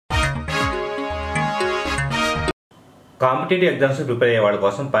Competitive exams prepare అయ్యే వాళ్ళ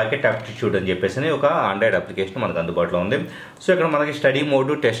కోసం ప్యాకెట్ ఆప్టిట్యూడ్ అని చెప్పేసి ఒక ఆండ్రాయిడ్ అప్లికేషన్ మనకు అందుబాటులో ఉంది. సో ఇక్కడ మనకి స్టడీ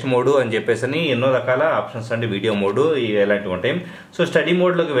మోడ్, టెస్ట్ మోడ్ అని చెప్పేసి ఎన్నో రకాల ఆప్షన్స్ అండి, వీడియో మోడ్ ఇలాంటివి ఉంటాయి. సో స్టడీ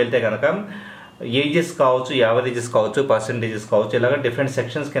మోడ్లోకి వెళ్తే కనుక ఏజెస్ కావచ్చు, యావరేజెస్ కావచ్చు, పర్సంటేజెస్ కావచ్చు, ఇలాగ డిఫరెంట్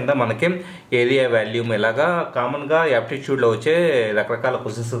సెక్షన్స్ కింద మనకి ఏరియా వాల్యూమ్ ఇలాగా కామన్గా యాప్టిట్యూడ్లో వచ్చే రకరకాల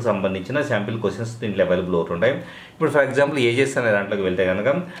క్వశ్చన్స్కి సంబంధించిన శాంపిల్ క్వశ్చన్స్ దీంట్లో అవైలబుల్ అవుతుంటాయి. ఇప్పుడు ఫర్ ఎగ్జాంపుల్ ఏజెస్ అనే దాంట్లోకి వెళ్తే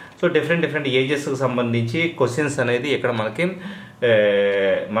కనుక సో డిఫరెంట్ ఏజెస్కి సంబంధించి క్వశ్చన్స్ అనేది ఇక్కడ మనకి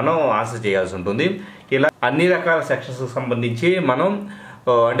మనం ఆన్సర్ చేయాల్సి ఉంటుంది. ఇలా అన్ని రకాల సెక్షన్స్కి సంబంధించి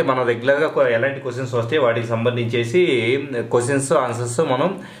అంటే మనం రెగ్యులర్గా ఎలాంటి క్వశ్చన్స్ వస్తే వాటికి సంబంధించేసి క్వశ్చన్స్ ఆన్సర్స్ మనం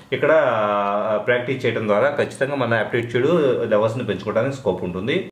ఇక్కడ ప్రాక్టీస్ చేయడం ద్వారా ఖచ్చితంగా మన యాప్టిట్యూడ్ లెవెల్స్ని పెంచుకోవడానికి స్కోప్ ఉంటుంది.